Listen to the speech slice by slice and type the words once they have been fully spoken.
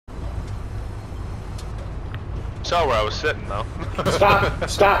saw where I was sitting though. Stop!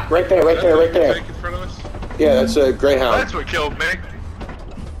 Stop! Right there! Right there! Right there! Tank in front of us? Yeah, that's a Greyhound. That's what killed me.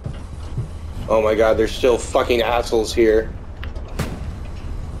 Oh my God, there's still fucking assholes here.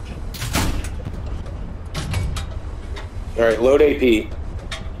 All right, load AP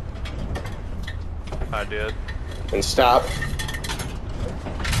I did. and stop.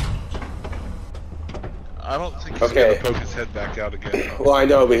 I don't think he's Okay. gonna poke his head back out again. Well, I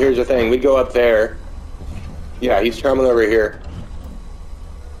know, but here's the thing: we go up there. Yeah, he's coming over here.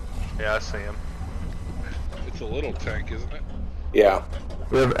 Yeah, I see him. It's a little tank, isn't it? Yeah.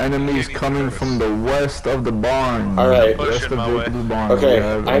 We have enemies coming from the west of the barn. All right. West Pushing of my way. Jacob's barn. Okay, We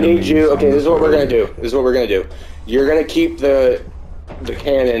have I need enemies you. on Okay, this is what we're gonna road. do. This is what we're gonna do. You're gonna keep the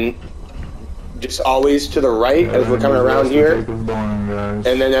cannon just always to the right as we're coming around West of here, Jacob's barn, guys.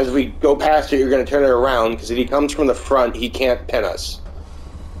 and then as we go past it, you're gonna turn it around because if he comes from the front, he can't pin us.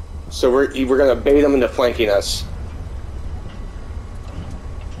 So we're gonna bait him into flanking us.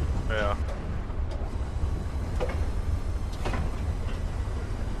 Yeah.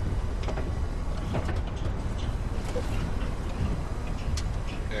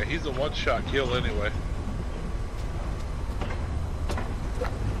 Yeah, he's a one-shot kill anyway.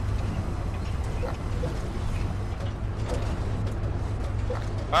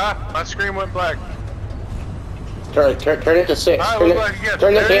 Ah, my screen went black. Turn it to 6. Alright, Turn we're it, back again.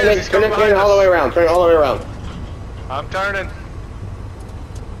 turn the There he is, cannon. he's Turn the coming cannon behind all the us. way around. Turn it all the way around. I'm turning.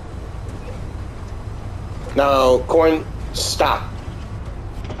 Now, Corn, stop.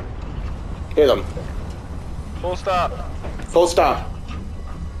 Hit him. Full stop. Full stop.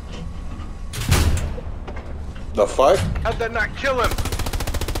 The fuck? How'd that not kill him?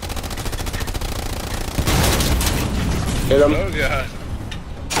 Hit him. Oh god.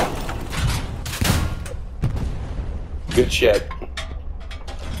 Good shit.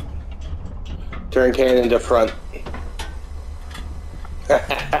 Turn cannon to front.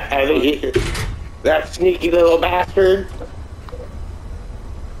 That sneaky little bastard.